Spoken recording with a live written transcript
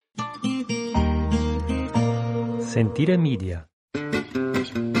Sentire Media.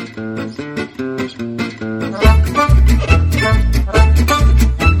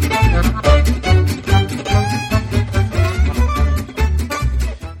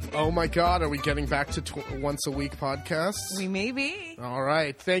 Oh my God, are we getting back to once a week podcasts? We may be. All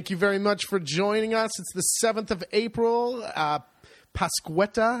right. Thank you very much for joining us. It's the 7th of April.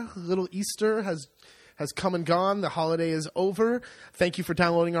 Pasquetta, Little Easter, has come and gone. The holiday is over. Thank you for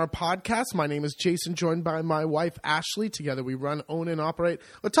downloading our podcast. My name is Jason, joined by my wife, Ashley. Together we run, own, and operate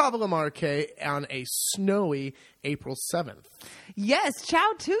La Tavola Marche on a snowy April 7th. Yes,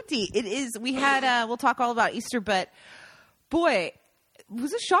 ciao tutti. It is, we had, we'll talk all about Easter, but boy, it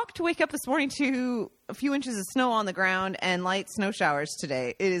was a shock to wake up this morning to a few inches of snow on the ground and light snow showers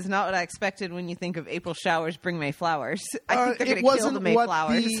today. It is not what I expected when you think of April showers bring May flowers. I think they're going to kill the May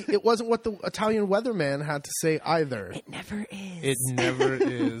flowers. It wasn't what the Italian weatherman had to say either. It never is. It never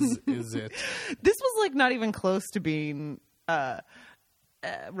is it? This was like not even close to being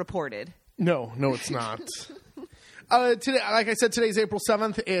reported. No, it's not. Today, like I said, today's April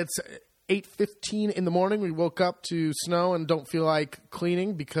 7th. It's 8:15 in the morning. We woke up to snow and don't feel like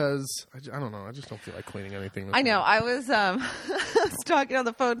cleaning because I don't know. I just don't feel like cleaning anything. I know. I was talking on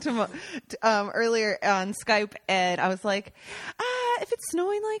the phone to earlier on Skype, and I was like, if it's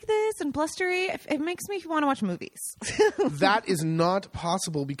snowing like this and blustery, it makes me want to watch movies. That is not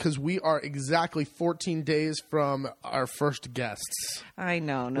possible because we are exactly 14 days from our first guests. I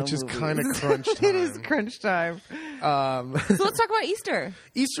know, which movies. Is kind of crunch time. It is crunch time. So let's talk about Easter.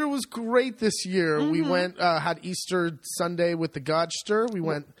 Easter was great this year. Mm-hmm. We went, had Easter Sunday with the Godster. We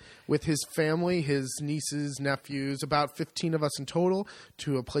went with his family, his nieces, nephews, about 15 of us in total,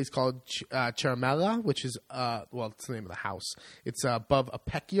 to a place called Ceramella, which is, it's the name of the house. It's above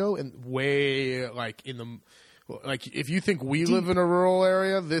Apecchio and way if you think we live in a rural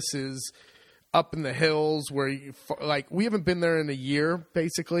area, this is up in the hills where we haven't been there in a year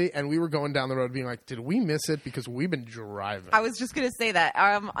basically, and we were going down the road being like, did we miss it because we've been driving? I was just going to say that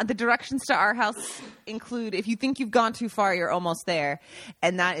the directions to our house include, if you think you've gone too far, you're almost there,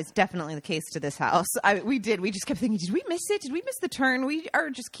 and that is definitely the case to this house. We just kept thinking, did we miss it? Did we miss the turn? We are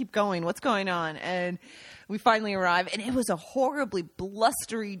just keep going. What's going on? And we finally arrived, and it was a horribly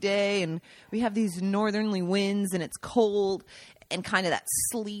blustery day, and we have these northerly winds, and it's cold and kind of that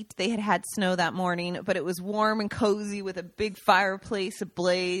sleet. They had snow that morning, but it was warm and cozy with a big fireplace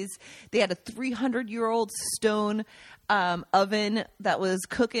ablaze. They had a 300-year-old stone oven that was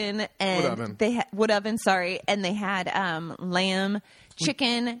cooking, and wood oven, and they had lamb,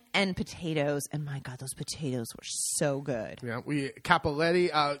 chicken, and potatoes. And my God, those potatoes were so good. Yeah,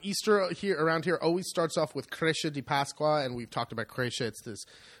 Cappelletti. Easter around here always starts off with Crescia di Pasqua, and we've talked about Crescia. It's this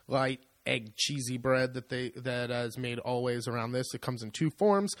light egg cheesy bread that is made always around this. It comes in two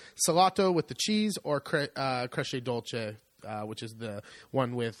forms: salato with the cheese, or Crescia dolce, which is the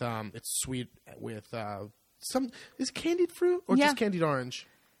one with it's sweet with is it candied fruit or just candied orange?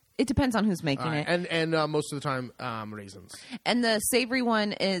 It depends on who's making it. And most of the time, raisins. And the savory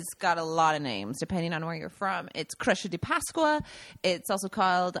one is got a lot of names, depending on where you're from. It's Crescia di Pasqua. It's also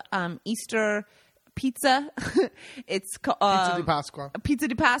called Easter pizza. It's Pizza di Pasqua. Pizza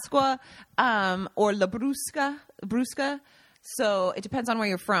di Pasqua, or La Brusca. So it depends on where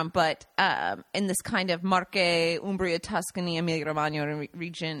you're from. But in this kind of Marche, Umbria, Tuscany, Emilia-Romagna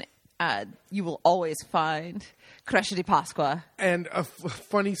region, you will always find Crescia di Pasqua. And a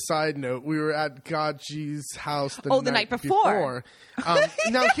funny side note, we were at Gaggi's house the night before.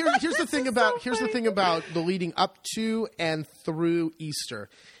 Now here's the thing about the leading up to and through Easter.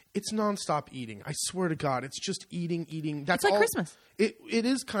 It's nonstop eating. I swear to God, it's just eating. That's like Christmas. It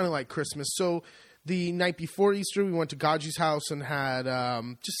is kind of like Christmas. So the night before Easter, we went to Gaggi's house and had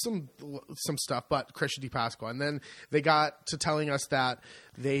just some stuff, but Crescia di Pasqua. And then they got to telling us that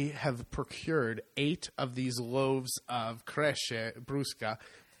they have procured 8 of these loaves of Crescia Brusca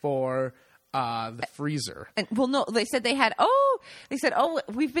for the freezer. And no, they said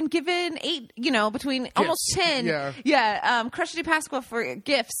we've been given 8, between gifts. Almost 10. Yeah. Crescia di Pasqua for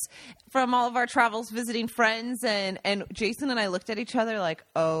gifts from all of our travels visiting friends. And Jason and I looked at each other like,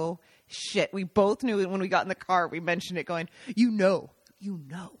 oh shit. We both knew it when we got in the car. We mentioned it going, you know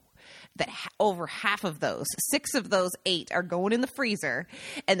that over half of those, 6 of those 8 are going in the freezer,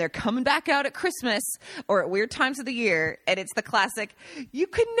 and they're coming back out at Christmas or at weird times of the year. And it's the classic, you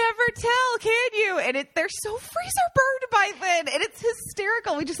can never tell, can you? And they're so freezer burned by then, and it's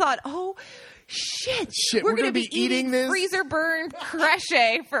hysterical. We just thought, oh shit, we're going to be eating this freezer burned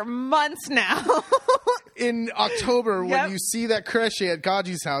Crescia for months now. in October, Yep. when you see that crochet at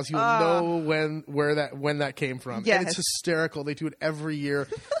Gaggi's house, you'll know when that came from. Yes. And it's hysterical. They do it every year.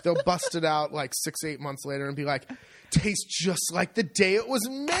 They'll bust it out like 6-8 months later and be like, tastes just like the day it was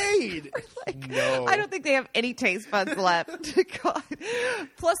made. No. I don't think they have any taste buds left. God.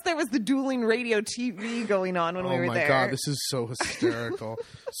 Plus, there was the dueling radio TV going on when we were there. Oh my God, this is so hysterical.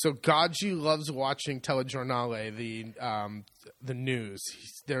 So Gaggi loves watching telegiornale, the news.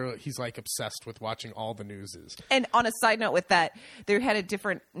 He's like obsessed with watching all the newses. And on a side note with that, they had a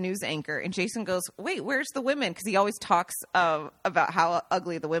different news anchor, and Jason goes, "Wait, where's the women?" Because he always talks about how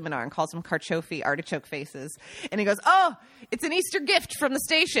ugly the women are and calls them carchofi, artichoke faces. And he goes, "Oh, it's an Easter gift from the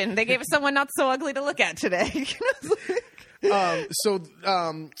station. They gave us someone not so ugly to look at today." A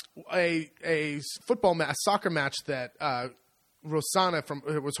soccer match that Rosanna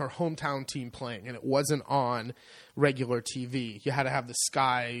it was her hometown team playing, and it wasn't on regular TV. You had to have the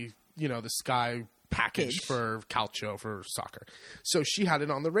Sky package for calcio for soccer. So she had it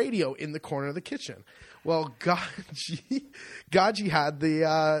on the radio in the corner of the kitchen. Well, Gaggi had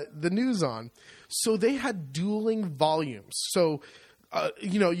the news on. So they had dueling volumes. So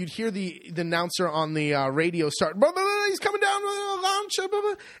you'd hear the announcer on the radio start, blah, blah, blah, he's coming down the launch, blah,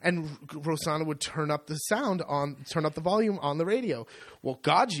 blah, and Rosanna would turn up the volume on the radio. Well,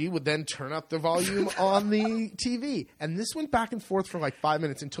 Gaggi would then turn up the volume on the TV. And this went back and forth for like 5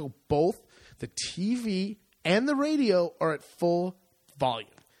 minutes until both the TV and the radio are at full volume.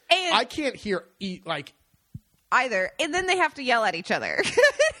 And I can't hear either. And then they have to yell at each other.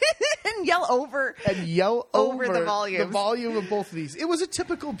 And yell over the volume of both of these. It was a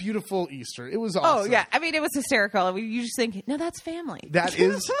typical beautiful Easter. It was awesome. Oh yeah, I mean it was hysterical. You just think, no, that's family. That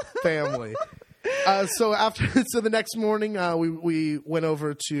is family. So the next morning, we went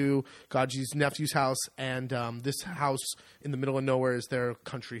over to Gaggi's nephew's house, and this house in the middle of nowhere is their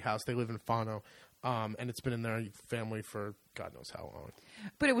country house. They live in Fano, and it's been in their family for God knows how long.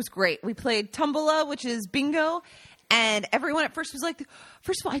 But it was great. We played Tombola, which is bingo. And everyone at first was like,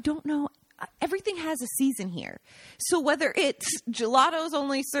 first of all, I don't know. Everything has a season here. So whether it's gelatos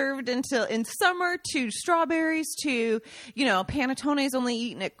only served in summer to strawberries to, panettones only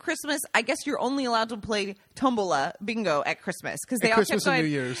eaten at Christmas, I guess you're only allowed to play Tombola bingo at Christmas. Because they all Christmas kept going, and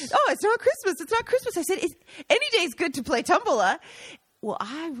New Year's. Oh, it's not Christmas. It's not Christmas. I said, any day's good to play Tombola. Well,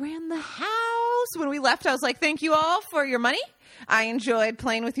 I ran the house. When we left, I was like, thank you all for your money. I enjoyed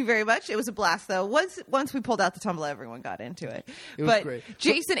playing with you very much. It was a blast, though. Once we pulled out the Tombola, everyone got into it. It was great.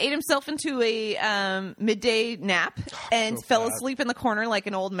 Jason ate himself into a midday nap and fell asleep in the corner like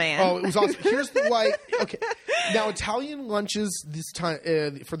an old man. Oh, it was awesome. Here's why. Okay, now Italian lunches this time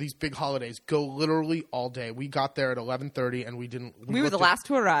for these big holidays go literally all day. We got there at 11:30, and we were the last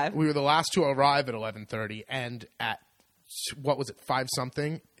to arrive. We were the last to arrive at 11:30, and at what was it,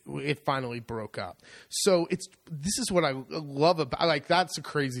 5-something? It finally broke up. So this is what I love about, that's a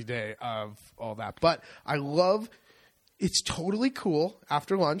crazy day of all that. But I love, it's totally cool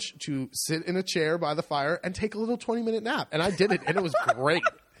after lunch to sit in a chair by the fire and take a little 20-minute nap. And I did it, and it was great.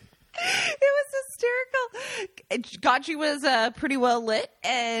 It was hysterical. Gaggi was pretty well lit,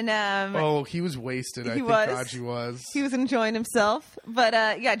 and he was wasted. I think Gaggi was. He was enjoying himself, but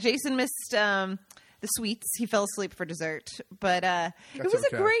Jason missed the sweets. He fell asleep for dessert, but it was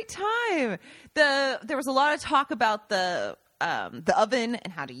a great time. There was a lot of talk about the oven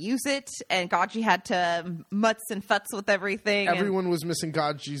and how to use it, and Gaggi had to mutz and futz with everything. Everyone was missing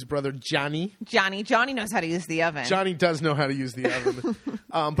Gaggi's brother, Johnny. Johnny knows how to use the oven. Johnny does know how to use the oven.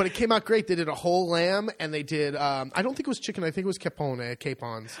 But it came out great. They did a whole lamb, and they did, I don't think it was chicken. I think it was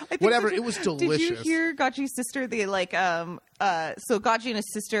capons. Whatever. It was delicious. Did you hear Gaggi's sister? So Gaggi and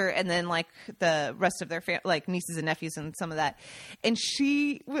his sister, and then the rest of their nieces and nephews and some of that. And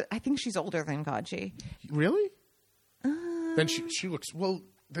I think she's older than Gaggi. Really? Then she looks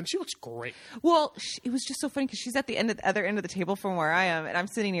great. Well, it was just so funny because she's at the other end of the table from where I am, and I'm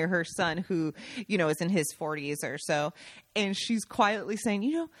sitting near her son, who is in his 40s or so, and she's quietly saying,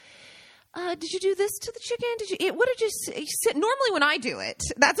 did you do this to the chicken? What did you say? Normally when I do it,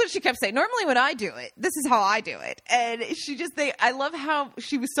 that's what she kept saying. Normally when I do it, this is how I do it. And I love how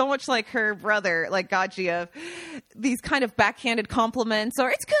she was so much like her brother, like Gaggi, of these kind of backhanded compliments, or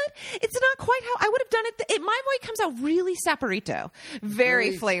it's good. It's not quite how I would have done it. My way comes out really saporito,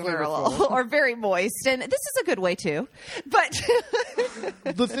 very flavorful, or very moist. And this is a good way too. But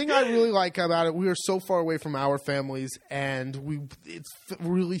the thing I really like about it, we are so far away from our families, and it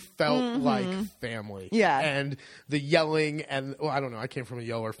really felt like family. Yeah. And the yelling and I don't know. I came from a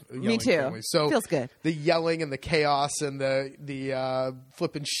yelling Me too. family, so feels good. The yelling and the chaos and the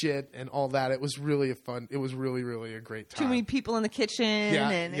flipping shit and all that. It was really fun. It was really, really a great time. Too many people in the kitchen,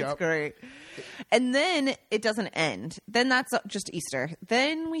 and yep. it's great. And then it doesn't end. Then that's just Easter.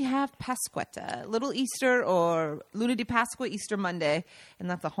 Then we have Pasquetta, Little Easter or Luna di Pasqua, Easter Monday, and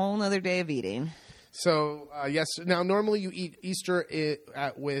that's a whole nother day of eating. So yes, now normally you eat Easter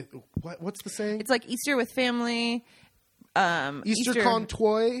with what's the saying? It's like Easter with family. Easter con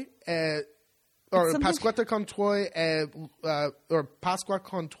tuoi, or Pasquetta con tuoi, or Pasqua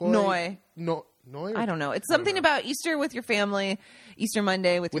con tuoi. Noi. I don't know. It's something about Easter with your family, Easter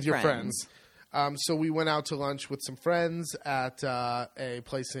Monday with your friends. So we went out to lunch with some friends at a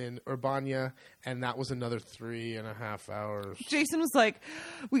place in Urbania, and that was another 3.5 hours. Jason was like,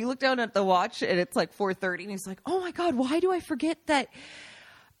 we looked down at the watch, and it's like 4:30, and he's like, oh my God, why do I forget that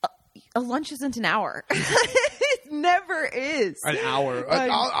a lunch isn't an hour? It never is. An hour.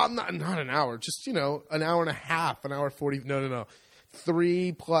 I'm not an hour. Just, an hour and a half, an hour 40. No.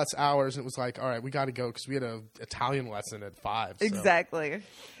 3+ hours, and it was like, all right, we got to go because we had an Italian lesson at 5. So. Exactly.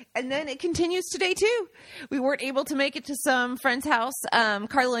 And then it continues today too. We weren't able to make it to some friend's house,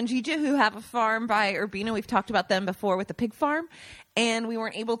 Carlo and Gigi, who have a farm by Urbino. We've talked about them before with the pig farm, and we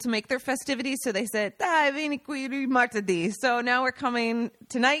weren't able to make their festivities, so they said, vieni qui martedì. So now we're coming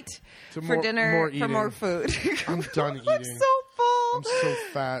tonight for dinner for more food. I'm done eating. I'm so full. I'm so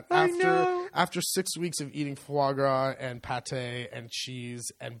fat. I know. After 6 weeks of eating foie gras and pate and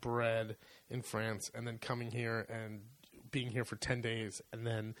cheese and bread in France, and then coming here and being here for 10 days, and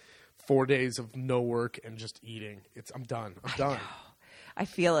then 4 days of no work and just eating, I'm done. I'm done. I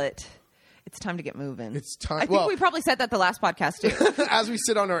feel it. It's time to get moving. It's time. I think we probably said that the last podcast too. As we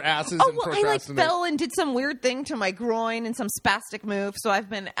sit on our asses and procrastinate. I fell and did some weird thing to my groin and some spastic move, so I've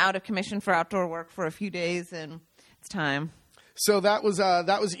been out of commission for outdoor work for a few days, and it's time. So that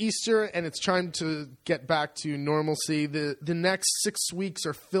was Easter, and it's time to get back to normalcy. The next 6 weeks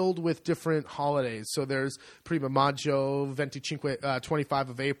are filled with different holidays. So there's Prima Maggio, 25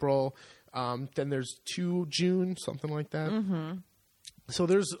 of April. Then there's 2 June, something like that. Mm-hmm. So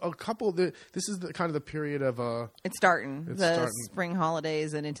there's a couple. This is kind of the period of it's starting spring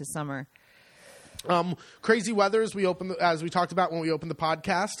holidays and into summer. Crazy weather as we talked about when we opened the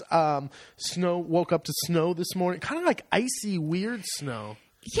podcast. Snow, woke up to snow this morning, kind of like icy, weird snow.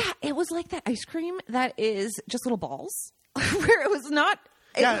 Yeah, it was like that ice cream that is just little balls, where it was not.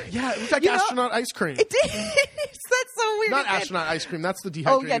 Yeah, it was like astronaut ice cream. It did. That's so weird. Not astronaut ice cream. That's the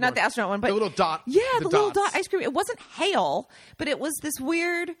dehydrated. Oh yeah, not the astronaut one, but the little dot. Yeah, the little dot ice cream. It wasn't hail, but it was this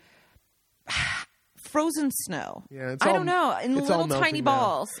weird frozen snow. Yeah, I don't know, in little tiny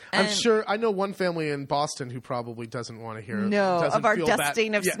balls. I'm sure. I know one family in Boston who probably doesn't want to hear of our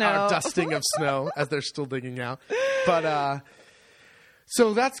dusting of snow. Our dusting of snow as they're still digging out. But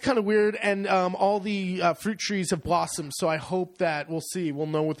so that's kind of weird, and all the fruit trees have blossomed. So I hope that we'll see. We'll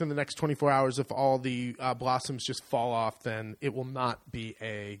know within the next 24 hours if all the blossoms just fall off. Then it will not be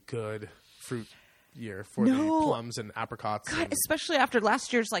a good fruit year for the plums and apricots. God, especially after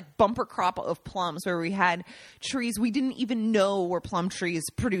last year's bumper crop of plums, where we had trees we didn't even know were plum trees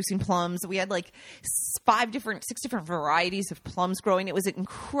producing plums. We had 6 different varieties of plums growing. It was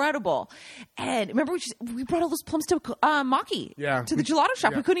incredible. And remember, we brought all those plums to Maki, to the gelato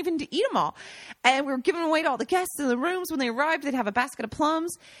shop. Yeah. We couldn't even eat them all, and we were giving away to all the guests in the rooms. When they arrived, they'd have a basket of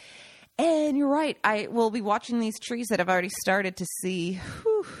plums. And you're right, I will be watching these trees that have already started to see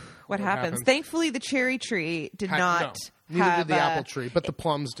what happens. Thankfully, the cherry tree did not. Neither did the apple tree, but the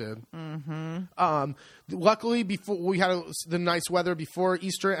plums did. Mm-hmm. Luckily, before we had the nice weather before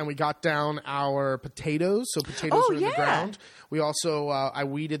Easter, and we got down our potatoes. So potatoes are in the ground. We also I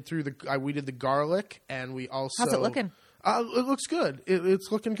weeded the garlic, and we also. How's it looking? It looks good. It's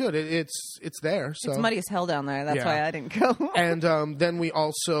looking good. It's there. So it's muddy as hell down there. That's why I didn't go. And then we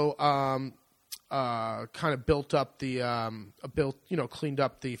also kind of built up cleaned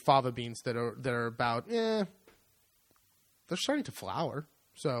up the fava beans that are about they're starting to flower.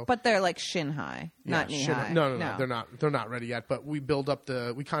 So, but they're shin high, not knee high. No, they're not ready yet. But we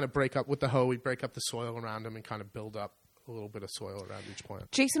kind of break up with the hoe. We break up the soil around them and kind of build up a little bit of soil around each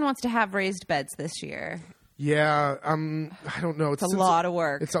plant. Jason wants to have raised beds this year. Yeah, I don't know. It's a lot of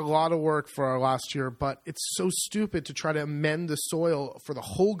work. It's a lot of work for our last year, but it's so stupid to try to amend the soil for the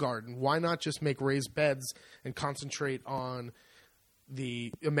whole garden. Why not just make raised beds and concentrate on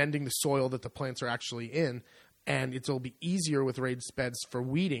amending the soil that the plants are actually in? And it'll be easier with raised beds for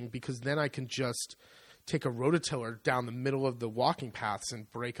weeding, because then I can just take a rototiller down the middle of the walking paths and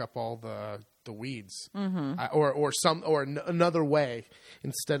break up all the weeds, or another way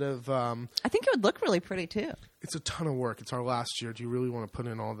instead of. I think it would look really pretty too. It's a ton of work. It's our last year. Do you really want to put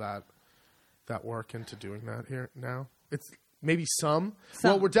in all that work into doing that here now? It's maybe some.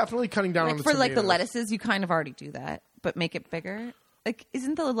 Well, we're definitely cutting down on the for tomatoes. the lettuces. You kind of already do that, but make it bigger. Like,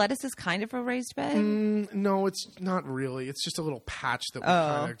 isn't the lettuces kind of a raised bed? No, it's not really. It's just a little patch that we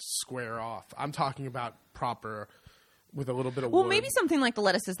kind of square off. I'm talking about proper with a little bit of wood. Well, maybe something like the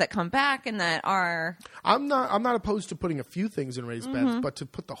lettuces that come back and that are. I'm not opposed to putting a few things in raised beds, but to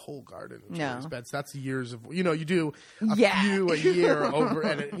put the whole garden in raised beds, that's years of you do a few a year over,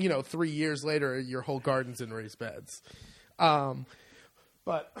 and 3 years later your whole garden's in raised beds.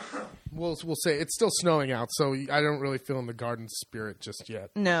 But we'll say it's still snowing out, so I don't really feel in the garden spirit just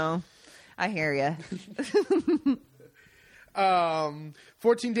yet. No, I hear you.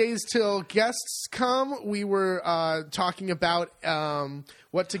 14 days till guests come. We were talking about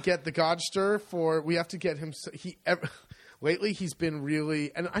what to get the Godster for. We have to get him. Lately, he's been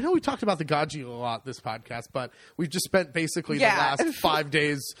really, and I know we talked about the Gaggi a lot this podcast, but we've just spent basically the last 5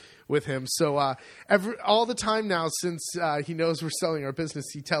 days with him. So all the time now, since he knows we're selling our business,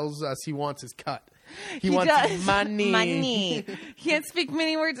 he tells us he wants his cut. He wants money. Money. He can't speak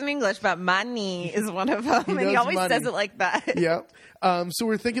many words in English, but money is one of them, and he always says it like that. Yeah. So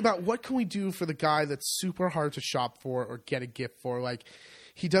we're thinking about what can we do for the guy that's super hard to shop for or get a gift for. Like,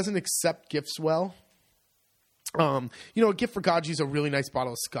 he doesn't accept gifts well. A gift for Gaggi is a really nice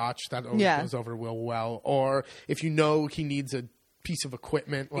bottle of scotch that always goes over real well. Or if he needs a piece of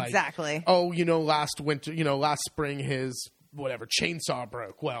equipment, like exactly. last spring his chainsaw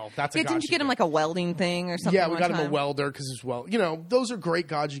broke. Well, that's a Gaggi didn't you get him like a welding thing or something? Yeah, we got him a welder because those are great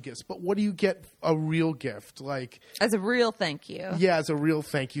Gaggi gifts. But what do you get a real gift like as a real thank you? Yeah, as a real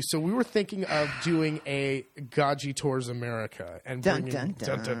thank you. So we were thinking of doing a Gaggi Tours America and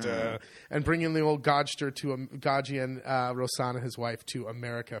bringing the old Godster to Gaggi and Rosanna, his wife, to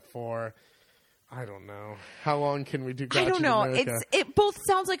America for. I don't know. How long can we do Gaggi I don't know. It both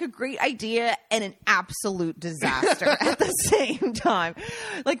sounds like a great idea and an absolute disaster at the same time.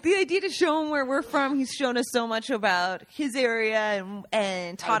 Like, the idea to show him where we're from, he's shown us so much about his area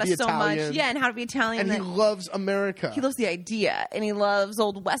and taught us so much. Yeah, and how to be Italian. And he loves America. He loves the idea. And he loves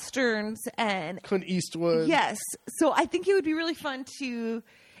old Westerns and Clint Eastwood. Yes. So I think it would be really fun to...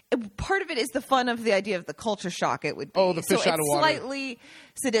 Part of it is the fun of the idea of the culture shock it would be. Oh, the fish out of water. Slightly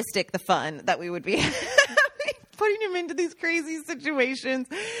sadistic, the fun that we would be having, putting him into these crazy situations,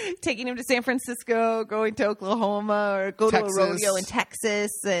 taking him to San Francisco, going to Oklahoma, or go to a rodeo in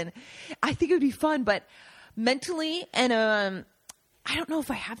Texas. And I think it would be fun, but mentally, and I don't know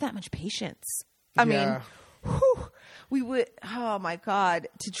if I have that much patience. I mean, we would, oh my God,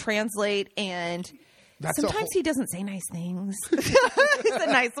 to translate and... Sometimes he doesn't say nice things. It's a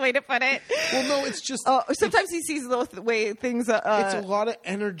nice way to put it. Well, no, it's just... sometimes he sees the way things... it's a lot of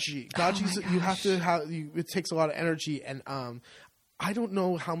energy. Gaggi's, you have to have... it takes a lot of energy, and I don't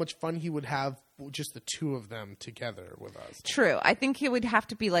know how much fun he would have just the two of them together with us. True. I think it would have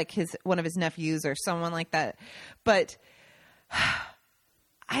to be like one of his nephews or someone like that. But...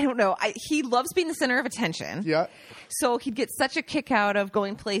 I don't know. He loves being the center of attention. Yeah. So he'd get such a kick out of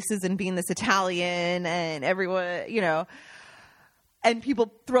going places and being this Italian and everyone, and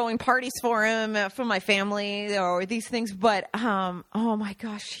people throwing parties for him from my family or these things. But, oh my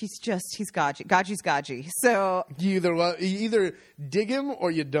gosh, he's Gaggi. Gaggi's Gaggi. So you either dig him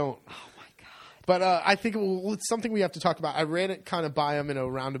or you don't. Oh my God. But I think it's something we have to talk about. I ran it kind of by him in a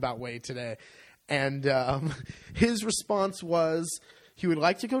roundabout way today. And his response was... He would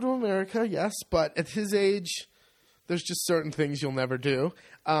like to go to America, yes, but at his age, there's just certain things you'll never do.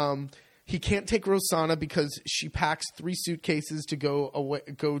 He can't take Rosanna because she packs 3 suitcases to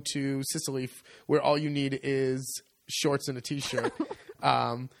go to Sicily, where all you need is shorts and a T-shirt.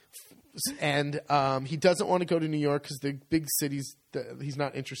 And he doesn't want to go to New York because the big cities, he's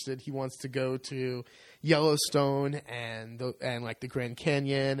not interested. He wants to go to Yellowstone and like the Grand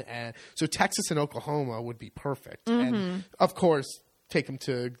Canyon, and so Texas and Oklahoma would be perfect. Mm-hmm. And of course, take him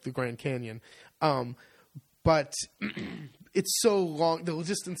to the Grand Canyon. But it's so long. The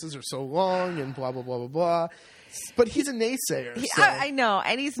distances are so long and blah, blah, blah, blah, blah. But he's a naysayer. So. I know.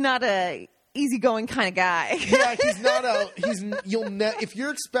 And he's not a easygoing kind of guy. Yeah, he's not if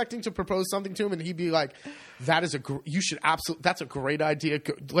you're expecting to propose something to him and he'd be like, that's a great idea.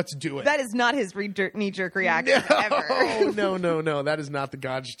 Let's do it. That is not his knee-jerk reaction ever. No. That is not the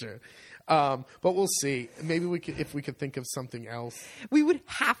Godster. But we'll see. Maybe if we could think of something else. We would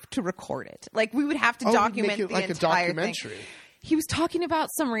have to record it. Like, we would have to document make it the like entire a documentary. thing. He was talking about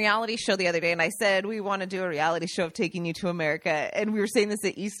some reality show the other day, and I said, we want to do a reality show of taking you to America. And we were saying this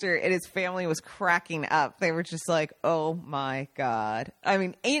at Easter, and his family was cracking up. They were just like, oh my God. I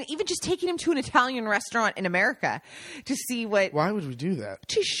mean, and even just taking him to an Italian restaurant in America to see what... Why would we do that?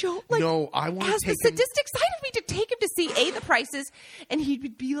 To show, like... No, I want to take him... The sadistic side of me to take him to see, the prices, and he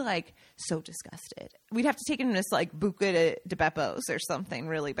would be like, so disgusted. We'd have to take him to this, like, Buca de Beppo's or something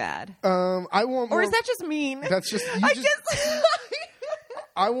really bad. I want more... Or is that just mean? That's just...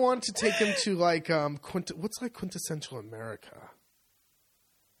 I want to take him to, like, what's, like, quintessential America?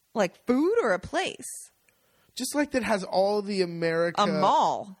 Like food or a place? Just like that has all the America... A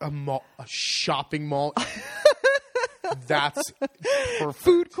mall. A shopping mall. That's perfect.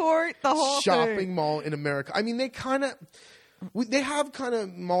 Food court, the whole shopping thing. mall in America. I mean, they have kind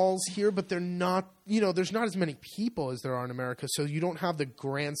of malls here, but they're not, there's not as many people as there are in America. So you don't have the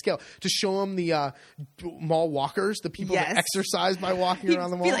grand scale to show them the mall walkers, the people that exercise by walking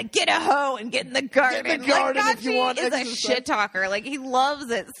around the mall. Be like, get a hoe and get in the garden. Get in the garden if you want exercise. Is a shit talker. Like, he loves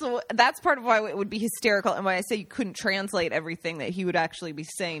it. So that's part of why it would be hysterical. And why I say you couldn't translate everything that he would actually be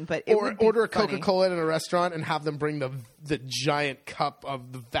saying. But it would be order a funny. Coca-Cola in a restaurant and have them bring the giant cup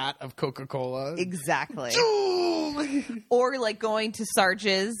of the vat of Coca-Cola. Exactly. Or like going to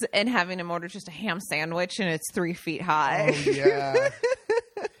Sarge's and having him order just a ham sandwich and it's 3 feet high. Oh, yeah.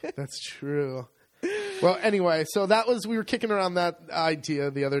 That's true. Well, anyway, so we were kicking around that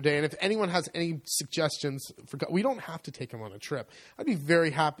idea the other day. And if anyone has any suggestions, we don't have to take him on a trip. I'd be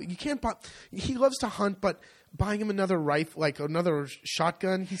very happy. You can't buy, he loves to hunt, but buying him another rifle, like another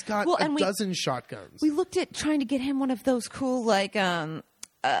shotgun, he's got a dozen shotguns. We looked at trying to get him one of those cool, like,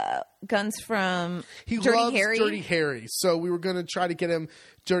 guns from Dirty Harry. Dirty Harry. So we were going to try to get him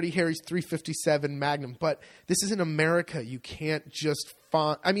Dirty Harry's 357 Magnum. But this is in America. You can't just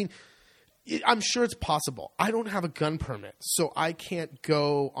find... I mean, I'm sure it's possible. I don't have a gun permit, so I can't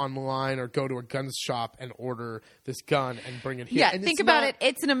go online or go to a gun shop and order this gun and bring it here. Yeah, and think about it.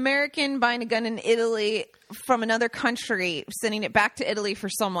 It's an American buying a gun in Italy from another country, sending it back to Italy for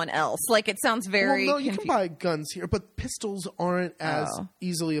someone else. Like, it sounds very... Well, no, you can buy guns here, but pistols aren't as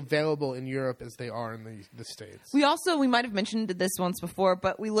easily available in Europe as they are in the States. We might have mentioned this once before,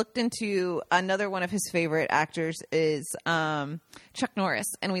 but we looked into another one of his favorite actors is Chuck Norris,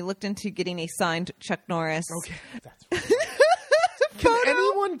 and we looked into getting a signed Chuck Norris. Okay, that's right. Can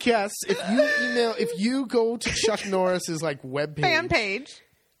anyone guess if you go to Chuck Norris's like webpage, fan page?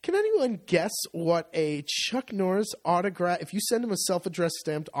 Can anyone guess what a Chuck Norris autograph? If you send him a self-addressed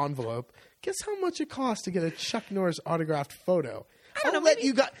stamped envelope, guess how much it costs to get a Chuck Norris autographed photo? I don't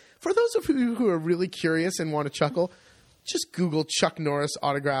know. For those of you who are really curious and want to chuckle, just Google Chuck Norris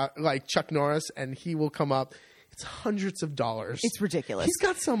autograph, like Chuck Norris, and he will come up. It's hundreds of dollars. It's ridiculous. He's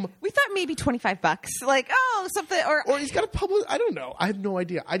got some... We thought maybe $25. Like, something... Or he's got a public... I don't know. I have no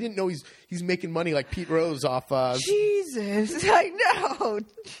idea. I didn't know he's making money like Pete Rose off... Jesus. I know.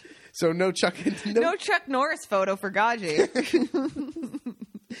 So no Chuck... No Chuck Norris photo for Gaggi.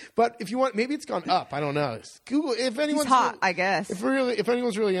 But if you want... Maybe it's gone up. I don't know. Google... If anyone's He's hot, I guess. If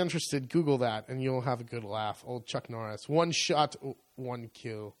anyone's really interested, Google that and you'll have a good laugh. Old Chuck Norris. One shot, one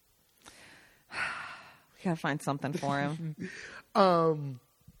kill. Gotta find something for him.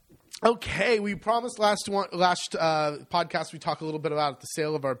 Okay, we promised last podcast we talk a little bit about the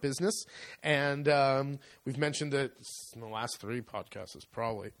sale of our business, and we've mentioned it in the last 3 podcasts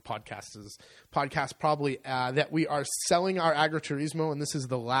that we are selling our agriturismo, and this is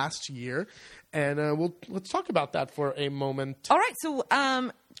the last year, and let's talk about that for a moment. All right, so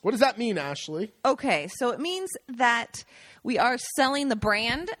what does that mean, Ashley? Okay, so it means that we are selling the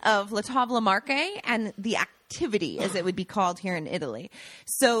brand of La Tavola Marche and the activity, as it would be called here in Italy.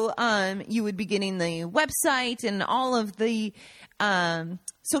 So you would be getting the website and all of the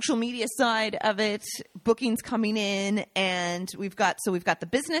social media side of it, bookings coming in, and we've got the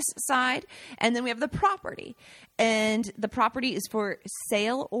business side, and then we have the property. And the property is for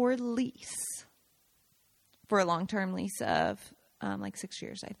sale or lease, for a long-term lease of like 6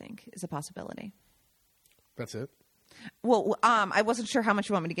 years, I think, is a possibility. That's it? Well, I wasn't sure how much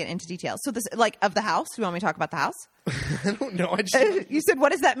you want me to get into details. So this, like, of the house, you want me to talk about the house? I don't know. You said,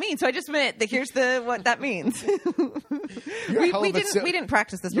 what does that mean? So I just meant that here's what that means. we didn't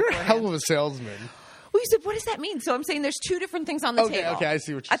practice this. You're a hell of a salesman. Well, you said, what does that mean? So I'm saying there's 2 different things on the table. Okay, I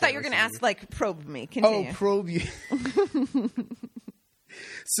see what you're saying. I thought you were going to ask, like, probe me. Continue. Oh, probe you.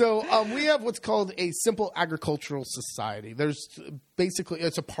 So we have what's called a simple agricultural society. There's basically,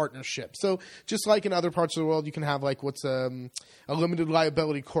 it's a partnership. So just like in other parts of the world, you can have like what's a limited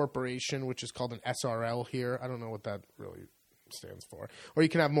liability corporation, which is called an SRL here. I don't know what that really stands for. Or you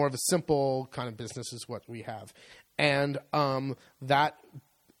can have more of a simple kind of business is what we have. and that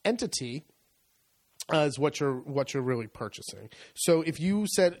entity is what you're really purchasing. So if you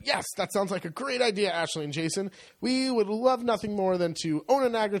said, yes, that sounds like a great idea, Ashley and Jason, we would love nothing more than to own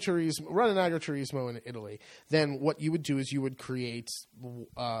run an agriturismo in Italy, then what you would do is you would create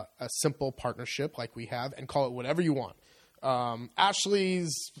a simple partnership like we have and call it whatever you want.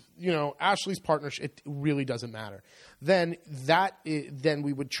 Ashley's partnership, it really doesn't matter. Then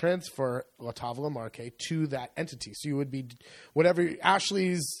we would transfer La Tavola Marche to that entity. So you would be whatever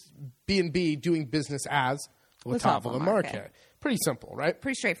Ashley's B&B doing business as La Tavola Marche. Pretty simple, right?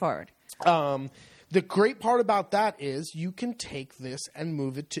 Pretty straightforward. The great part about that is you can take this and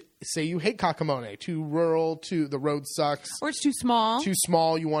move it to, say you hate Kakamone, too rural, the road sucks. Or it's too small. Too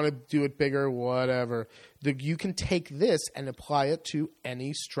small, you want to do it bigger, whatever. You can take this and apply it to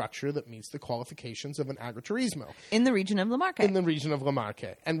any structure that meets the qualifications of an agriturismo. In the region of La Marche. In the region of La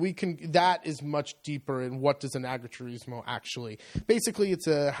Marche. And that is much deeper in what does an agriturismo actually. Basically, you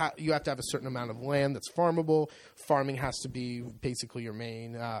have to have a certain amount of land that's farmable. Farming has to be basically your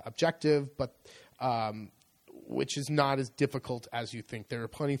main objective, but which is not as difficult as you think. There are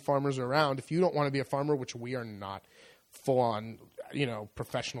plenty of farmers around. If you don't want to be a farmer, which we are not full-on,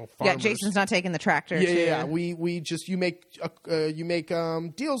 professional farmers. Yeah, Jason's not taking the tractor. Yeah. You make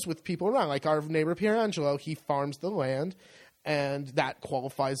deals with people around. Like our neighbor Pierangelo, he farms the land, and that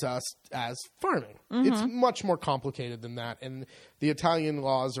qualifies us as farming. Mm-hmm. It's much more complicated than that, and the Italian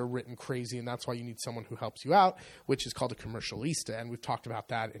laws are written crazy, and that's why you need someone who helps you out, which is called a commercialista, and we've talked about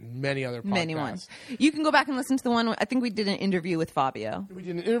that in many other podcasts. Many ones. You can go back and listen to the one. I think we did an interview with Fabio. We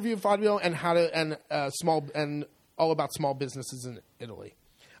did an interview with Fabio and all about small businesses in Italy.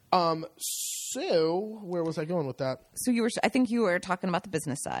 So where was I going with that? So I think you were talking about the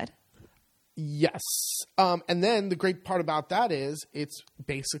business side. Yes. And then the great part about that is it's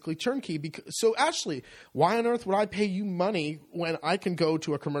basically turnkey. So, Ashley, why on earth would I pay you money when I can go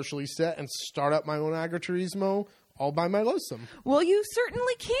to a commercialista and start up my own agriturismo all by my lonesome? Well, you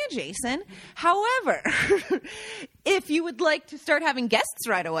certainly can, Jason. However, if you would like to start having guests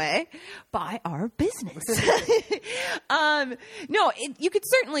right away, buy our business. You could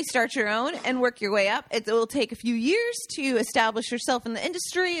certainly start your own and work your way up. It will take a few years to establish yourself in the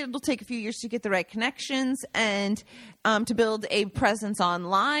industry. It will take a few years to get the right connections and to build a presence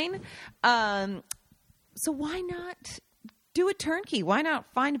online. So why not do a turnkey? Why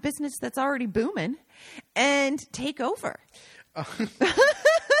not find a business that's already booming and take over?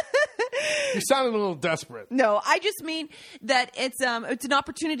 You sounded a little desperate. No, I just mean that it's an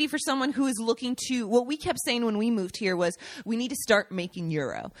opportunity for someone who is looking to. What we kept saying when we moved here was we need to start making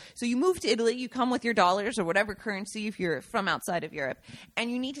euro. So you move to Italy, you come with your dollars or whatever currency if you're from outside of Europe,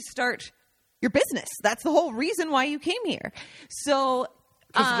 and you need to start your business. That's the whole reason why you came here. So.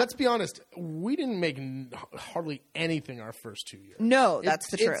 Because let's be honest, we didn't make hardly anything our first 2 years. No, that's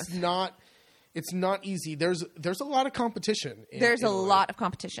the truth. It's not easy. There's a lot of competition. There's a lot of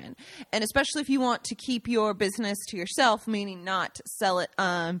competition. And especially if you want to keep your business to yourself, meaning not sell it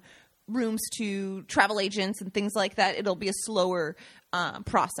rooms to travel agents and things like that, it'll be a slower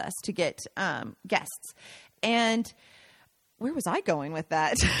process to get guests. And where was I going with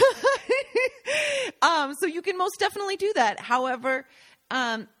that? So you can most definitely do that. However,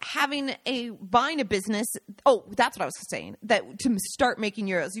 buying a business. Oh, that's what I was saying. That to start making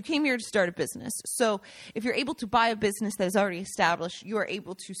euros, you came here to start a business. So if you're able to buy a business that is already established, you are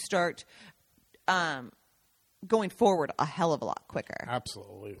able to start going forward a hell of a lot quicker.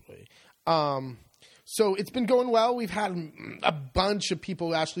 Absolutely. So it's been going well. We've had a bunch of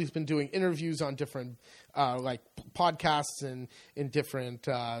people. Ashley's been doing interviews on different podcasts and in different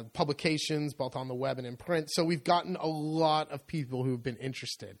publications, both on the web and in print. So we've gotten a lot of people who've been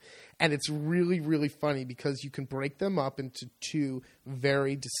interested. And it's really, really funny because you can break them up into two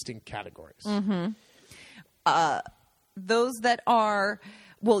very distinct categories. Mm-hmm. Those that are,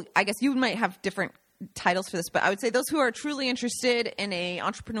 well, I guess you might have different titles for this, but I would say those who are truly interested in a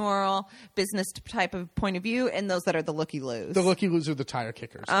entrepreneurial business type of point of view, and those that are the looky-loos. The looky-loos are the tire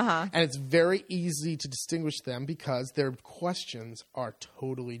kickers. Uh-huh. And it's very easy to distinguish them because their questions are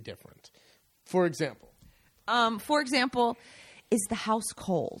totally different. For example, is the house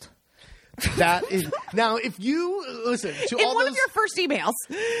cold? That is now. If you listen to in all one those, of your first emails,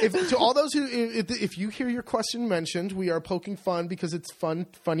 to all those who, if you hear your question mentioned, we are poking fun because it's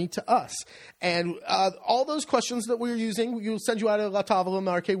funny to us. And all those questions that we're using, we'll send you out a La Tavola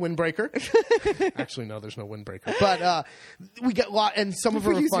Marche windbreaker. Actually, no, there's no windbreaker, but we get a lot, and some of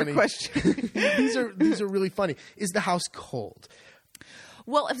them are funny. These are really funny. Is the house cold?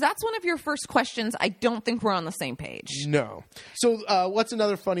 Well, if that's one of your first questions, I don't think we're on the same page. No. So what's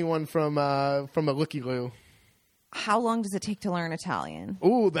another funny one from a looky-loo? How long does it take to learn Italian?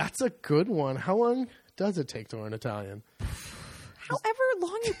 Oh, that's a good one. How long does it take to learn Italian? However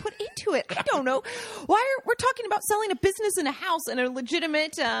long you put into it. I don't know. We're talking about selling a business in a house and a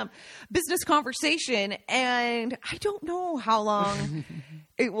legitimate business conversation, and I don't know how long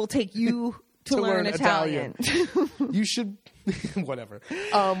it will take you to learn Italian. You should, whatever.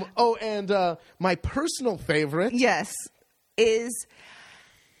 And my personal favorite. Yes, it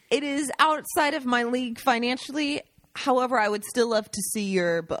is outside of my league financially. However, I would still love to see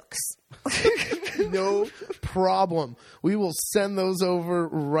your books. No problem. We will send those over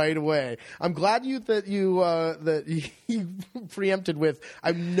right away. I'm glad that you preempted with.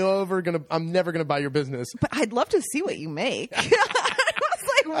 I'm never gonna buy your business. But I'd love to see what you make. I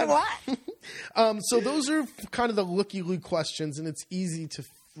was like, what? So those are kind of the looky-loo questions, and it's easy to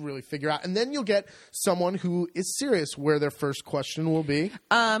really figure out. And then you'll get someone who is serious, where their first question will be,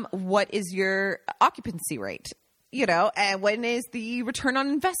 what is your occupancy rate? And when is the return on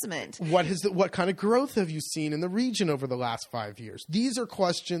investment? What kind of growth have you seen in the region over the last 5 years? These are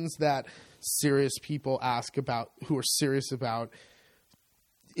questions that serious people ask about, who are serious about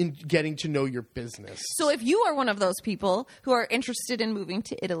in getting to know your business. So if you are one of those people who are interested in moving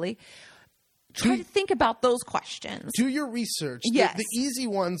to Italy, try to think about those questions. Do your research. Yes. The easy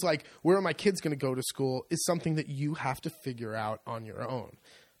ones, like where are my kids going to go to school, is something that you have to figure out on your own.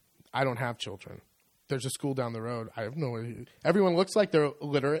 I don't have children. There's a school down the road. I have no idea. Everyone looks like they're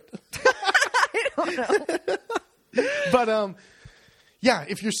illiterate. I don't know. But yeah,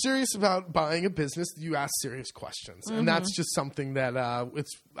 if you're serious about buying a business, you ask serious questions, and that's just something that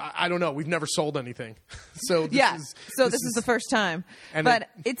I don't know. We've never sold anything, so this is the first time. But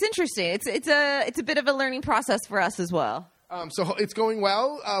it's interesting. It's a bit of a learning process for us as well. So it's going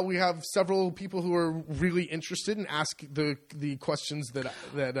well. We have several people who are really interested and ask the questions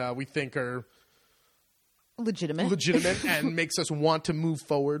that we think are legitimate and makes us want to move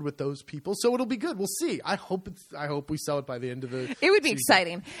forward with those people. So it'll be good. We'll see. I hope we sell it by the end of the It would be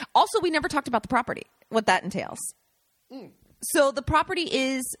exciting. Also, we never talked about the property, what that entails. So the property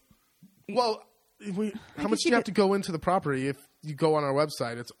is how much do you have to go into the property? If you go on our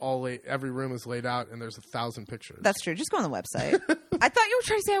website, it's all every room is laid out and there's 1,000 pictures. That's true. Just go on the website. I thought you were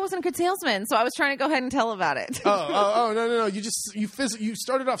trying to say I wasn't a good salesman, so I was trying to go ahead and tell about it. No. You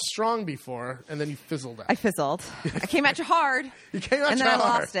started off strong before and then you fizzled out. I fizzled. I came at you hard. You came at and you then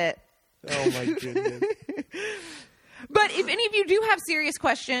hard. I lost it. Oh my goodness. But if any of you do have serious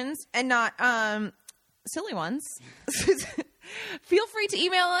questions and not silly ones, feel free to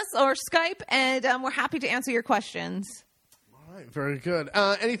email us or Skype, and we're happy to answer your questions. All right, very good.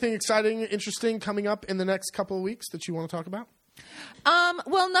 Anything exciting, interesting coming up in the next couple of weeks that you want to talk about?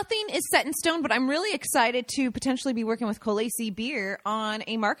 Well, nothing is set in stone, but I'm really excited to potentially be working with Colesi Beer on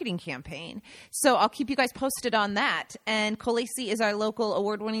a marketing campaign. So I'll keep you guys posted on that. And Colesi is our local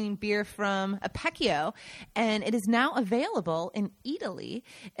award-winning beer from Apecchio, and it is now available in Italy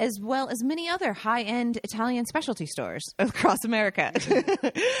as well as many other high-end Italian specialty stores across America.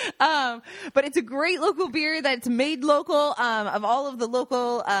 But it's a great local beer that's made local, of all of the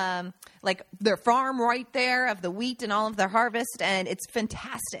local, like their farm right there, of the wheat and all of their harvest, and it's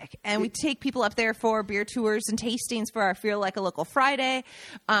fantastic. And we take people up there for beer tours and tastings for our Feel Like a Local Friday.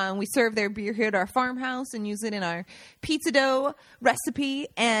 We serve their beer here at our farmhouse and use it in our pizza dough recipe.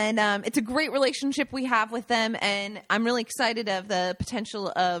 And it's a great relationship we have with them, and I'm really excited of the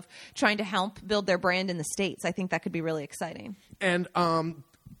potential of trying to help build their brand in the States. I think that could be really exciting. And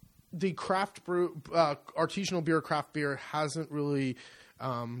the craft brew, artisanal beer, craft beer hasn't really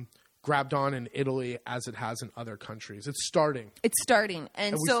grabbed on in Italy as it has in other countries. It's starting.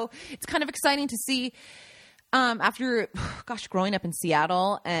 And so it's kind of exciting to see after, growing up in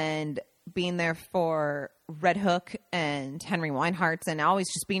Seattle and being there for Red Hook and Henry Weinhardt's and always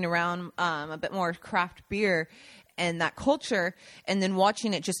just being around a bit more craft beer and that culture, and then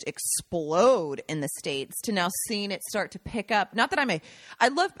watching it just explode in the States to now seeing it start to pick up. Not that I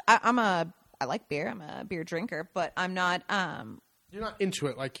like beer. I'm a beer drinker, but I'm not, you're not into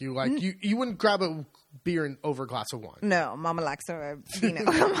it like you like. You wouldn't grab a beer over a glass of wine. No, Mama likes a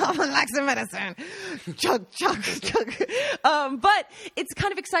Mama likes a medicine. Chug. But it's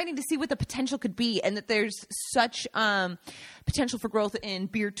kind of exciting to see what the potential could be, and that there's such potential for growth in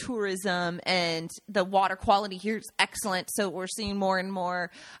beer tourism, and the water quality here is excellent. So we're seeing more and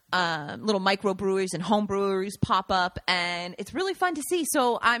more little microbreweries and home breweries pop up, and it's really fun to see.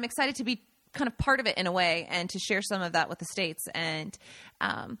 So I'm excited to be kind of part of it in a way, and to share some of that with the States, and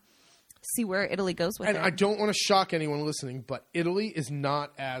see where Italy goes with it. And I don't want to shock anyone listening, but Italy is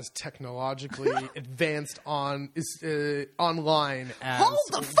not as technologically advanced online as... Hold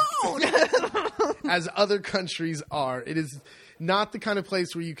the phone! as other countries are. It is not the kind of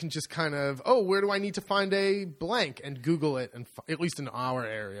place where you can just kind of, where do I need to find a blank and Google it, and at least in our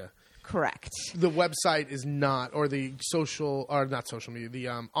area. Correct. The website is not, or the not social media, the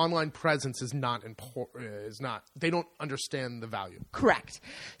online presence is not they don't understand the value. Correct.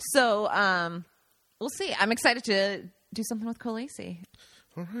 So we'll see. I'm excited to do something with Khaleesi.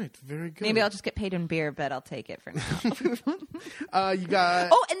 All right, very good. Maybe I'll just get paid in beer, but I'll take it for now. You got...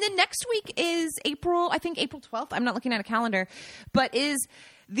 Oh, and then next week is April 12th. I'm not looking at a calendar, but is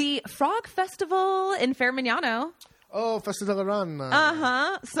the Frog Festival in Fermignano. Oh, Festa della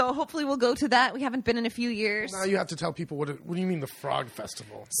Rana. So hopefully we'll go to that. We haven't been in a few years. Now you have to tell people what do you mean the Frog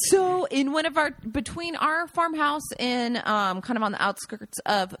Festival? So in between our farmhouse in kind of on the outskirts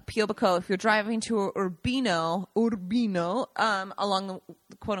of Piobico, if you're driving to Urbino, along the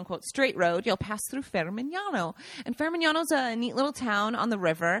quote unquote straight road, you'll pass through Fermignano. And Fermignano's a neat little town on the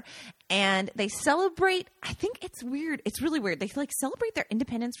river. And they celebrate, I think it's weird. It's really weird. They celebrate their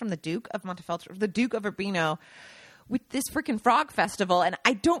independence from the Duke of Montefeltro, the Duke of Urbino, with this freaking frog festival. And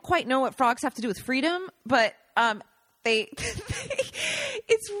I don't quite know what frogs have to do with freedom, but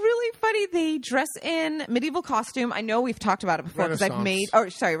it's really funny. They dress in medieval costume. I know we've talked about it before because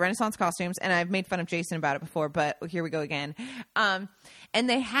Renaissance costumes, and I've made fun of Jason about it before, but here we go again. And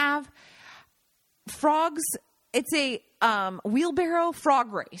they have frogs. It's a wheelbarrow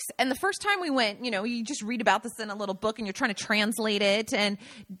frog race. And the first time we went, you just read about this in a little book and you're trying to translate it. And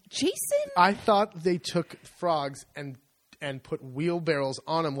Jason... I thought they took frogs and put wheelbarrows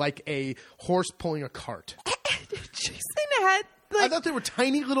on them like a horse pulling a cart. Jason had... I thought they were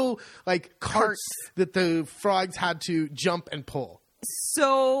tiny little carts that the frogs had to jump and pull.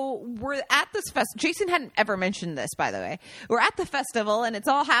 So we're at this Jason hadn't ever mentioned this, by the way. We're at the festival, and it's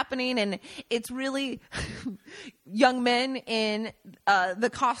all happening, and it's really young men in the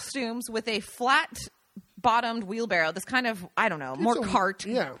costumes with a flat-bottomed wheelbarrow. This kind of, I don't know, cart.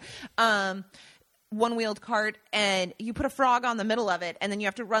 Yeah. One-wheeled cart, and you put a frog on the middle of it, and then you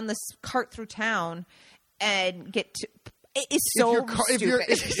have to run this cart through town and get to... It is so stupid.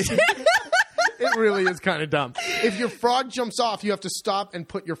 It really is kind of dumb. If your frog jumps off, you have to stop and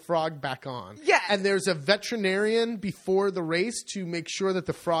put your frog back on. Yeah. And there's a veterinarian before the race to make sure that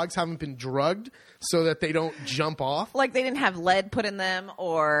the frogs haven't been drugged so that they don't jump off. Like they didn't have lead put in them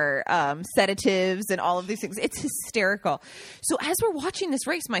or sedatives and all of these things. It's hysterical. So as we're watching this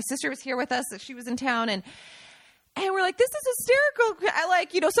race, my sister was here with us. She was in town, and we're like, this is hysterical.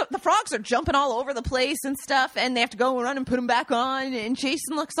 So the frogs are jumping all over the place and stuff, and they have to go and run and put them back on. And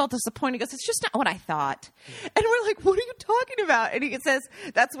Jason looks all disappointed. He goes, it's just not what I thought. And we're like, what are you talking about? And he says,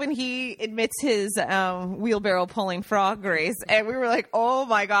 that's when he admits his wheelbarrow pulling frog race. And we were like, oh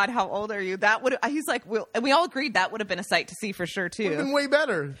my God, how old are you? He's like, and we all agreed that would have been a sight to see for sure too. Would have been way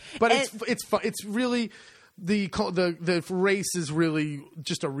better. But it's fun. It's really... The race is really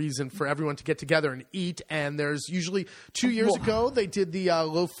just a reason for everyone to get together and eat. And there's usually 2 years ago they did the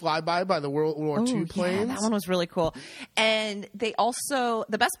low flyby by the World War II planes. Yeah, that one was really cool. And they also,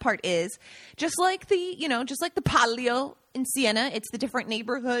 the best part is just like the Palio in Siena, it's the different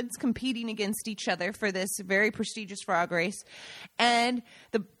neighborhoods competing against each other for this very prestigious frog race. And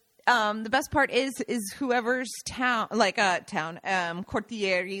the best part is whoever's quartieri,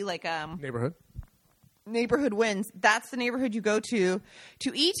 neighborhood wins. That's the neighborhood you go to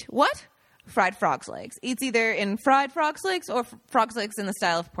eat what? Fried frog's legs. It's either in fried frog's legs or frog's legs in the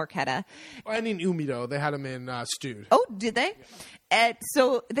style of porchetta. And in umido, they had them in stewed. Oh, did they? And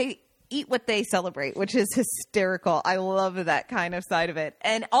so they eat what they celebrate, which is hysterical. I love that kind of side of it.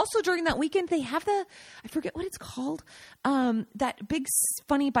 And also during that weekend, they have I forget what it's called, that big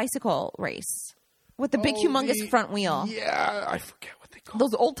funny bicycle race with the big humongous front wheel. Yeah, I forget what they call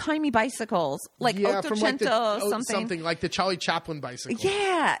those old-timey bicycles, like Ottocento something like the Charlie Chaplin bicycle.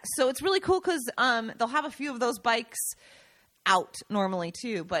 Yeah, so it's really cool because they'll have a few of those bikes out normally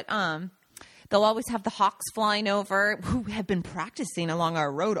too, but they'll always have the hawks flying over who have been practicing along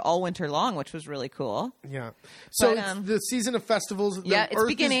our road all winter long, which was really cool. Yeah. So it's the season of festivals. It's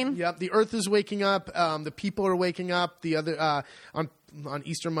beginning. The earth is waking up. The people are waking up. The other on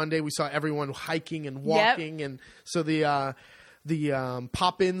Easter Monday, we saw everyone hiking and walking, and so the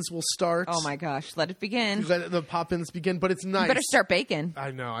pop-ins will start. Oh my gosh, let it begin. Let the pop-ins begin, but it's nice. You better start baking.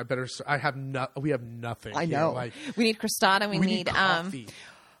 I know. We have nothing. I know. Here. We need crostata. We need coffee.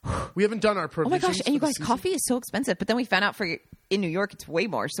 We haven't done our provisions. Oh my gosh, and you guys, coffee is so expensive. But then we found out in New York, it's way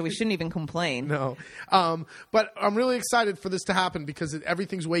more, so we shouldn't even complain. No. But I'm really excited for this to happen because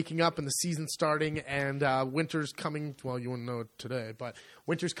everything's waking up and the season's starting and winter's coming. Well, you wouldn't know it today, but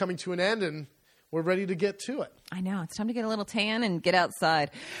winter's coming to an end and we're ready to get to it. I know. It's time to get a little tan and get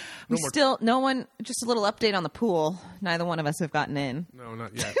outside. Just a little update on the pool. Neither one of us have gotten in. No,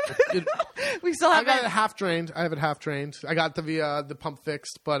 not yet. We still I haven't. got it half drained. I have it half drained. I got the pump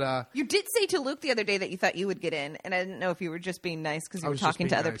fixed, but You did say to Luke the other day that you thought you would get in, and I didn't know if you were just being nice because you were talking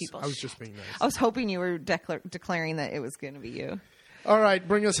to other people. I was just being nice. I was hoping you were declaring that it was going to be you. All right,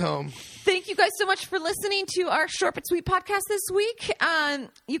 bring us home. Thank you guys so much for listening to our Short But Sweet podcast this week.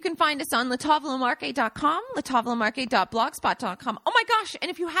 You can find us on latavlamarque.com, latavlamarque.blogspot.com. Oh my gosh, and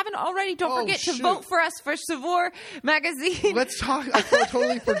if you haven't already, don't forget to vote for us for Saveur magazine. Let's talk. I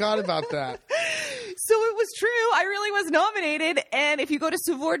totally forgot about that. So it was true. I really was nominated. And if you go to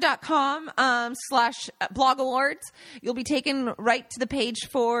saveur.com /blog awards, you'll be taken right to the page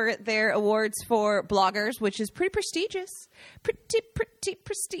for their awards for bloggers, which is pretty prestigious. Pretty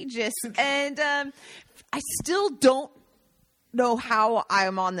prestigious. And I still don't know how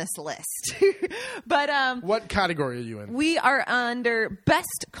I'm on this list. But what category are you in? We are under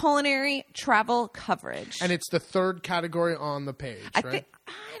Best Culinary Travel Coverage. And it's the third category on the page, right?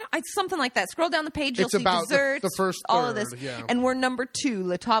 It's something like that. Scroll down the page, you'll see about desserts, the first third, all of this. Yeah. And we're number 2,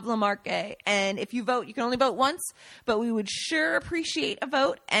 Le Table Marquet. And if you vote, you can only vote once, but we would sure appreciate a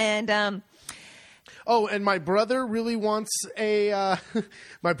vote. And and my brother really wants my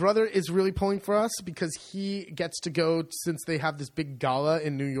brother is really pulling for us because he gets to go since they have this big gala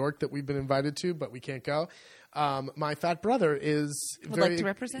in New York that we've been invited to, but we can't go. My fat brother would like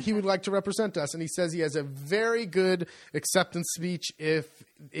to represent us, and he says he has a very good acceptance speech if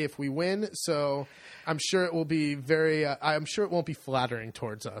we win. So I'm sure it will be I'm sure it won't be flattering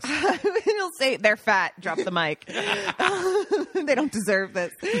towards us. He'll say they're fat. Drop the mic. They don't deserve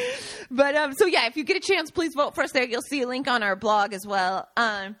this. But so yeah, if you get a chance, please vote for us there. You'll see a link on our blog as well.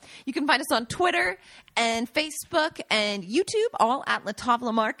 You can find us on Twitter and Facebook and YouTube, all at La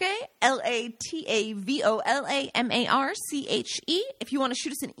Table Marque, LATAVOLAMARCHE. If you want to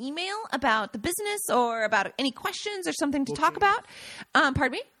shoot us an email about the business or about any questions or something to talk about,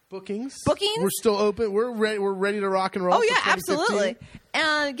 pardon me? Bookings. We're still open. We're ready to rock and roll. Oh, yeah, absolutely.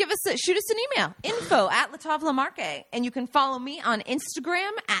 Shoot us an email, info@LaTavlaMarque. And you can follow me on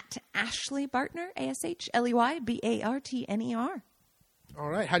Instagram at Ashley Bartner, ASHLEYBARTNER. All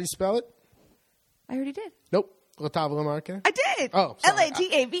right. How do you spell it? I already did. Nope. La Table Marque? I did. Oh, sorry.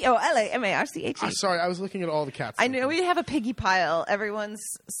 LATAVOLAMARCHE. I'm sorry. I was looking at all the cats. I know. We have a piggy pile. Everyone's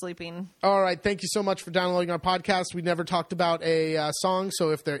sleeping. All right. Thank you so much for downloading our podcast. We never talked about a song, so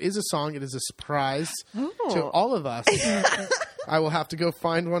if there is a song, it is a surprise to all of us. I will have to go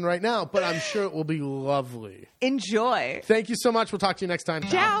find one right now, but I'm sure it will be lovely. Enjoy. Thank you so much. We'll talk to you next time.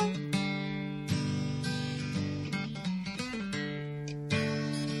 Ciao.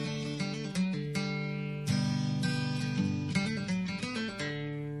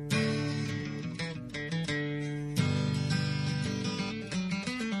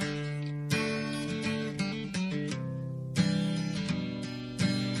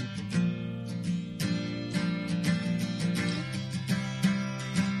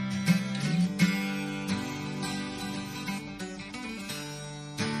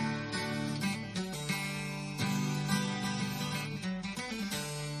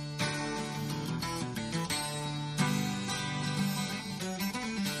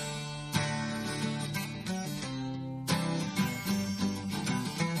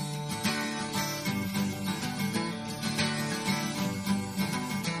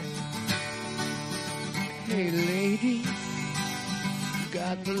 Hey lady, you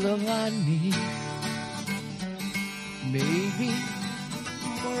got the love I need. Maybe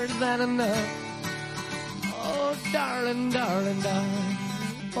more than enough. Oh, darling, darling, darling,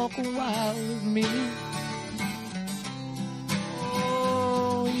 walk a while with me.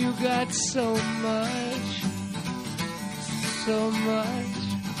 Oh, you got so much, so much,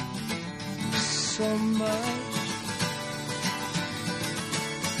 so much.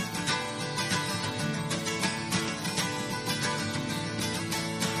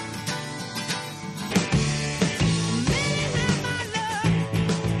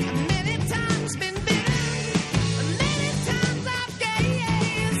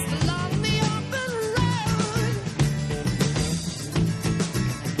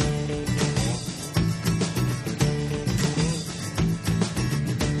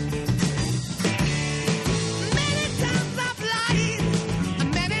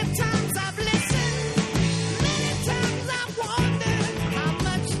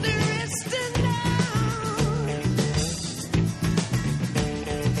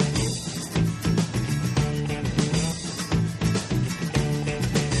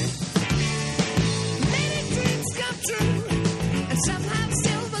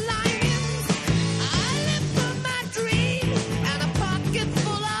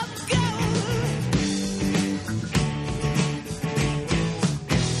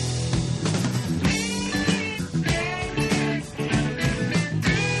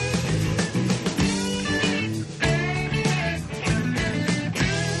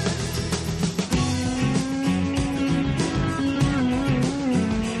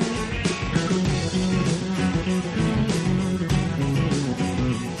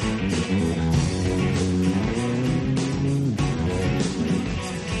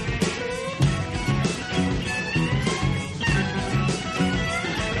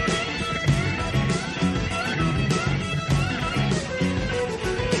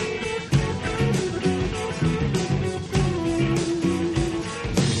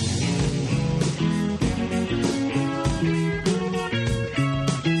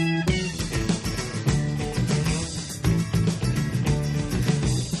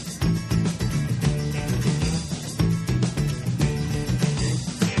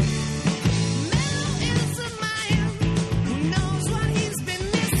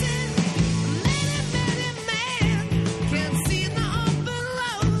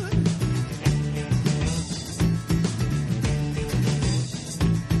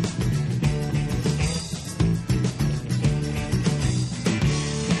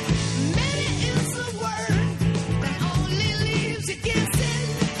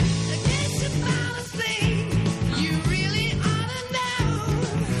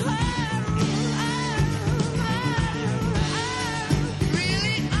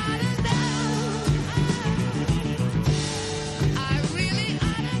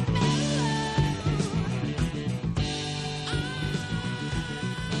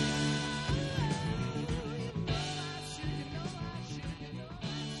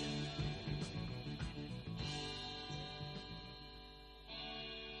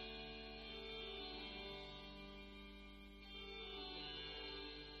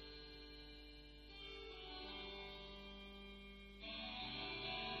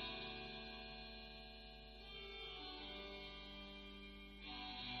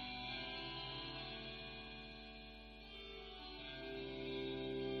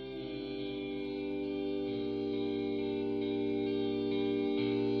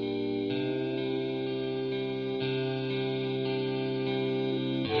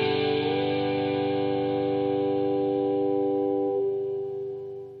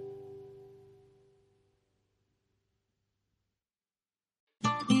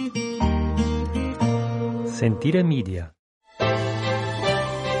 Sentire Media.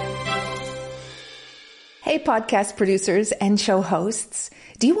 Hey, podcast producers and show hosts.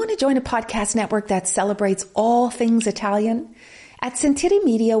 Do you want to join a podcast network that celebrates all things Italian? At Sentire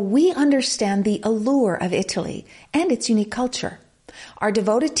Media, we understand the allure of Italy and its unique culture. Our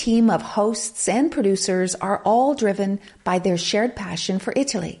devoted team of hosts and producers are all driven by their shared passion for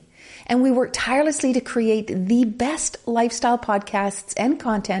Italy. And we work tirelessly to create the best lifestyle podcasts and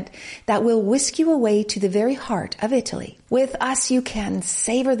content that will whisk you away to the very heart of Italy. With us, you can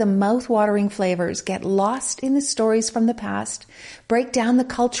savor the mouth-watering flavors, get lost in the stories from the past, break down the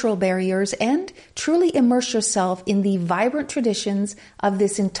cultural barriers, and truly immerse yourself in the vibrant traditions of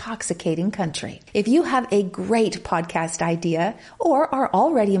this intoxicating country. If you have a great podcast idea or are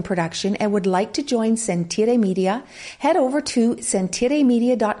already in production and would like to join Sentire Media, head over to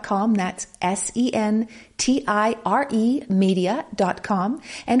sentiremedia.com, that's SENTIRE media.com,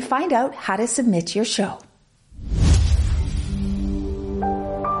 and find out how to submit your show.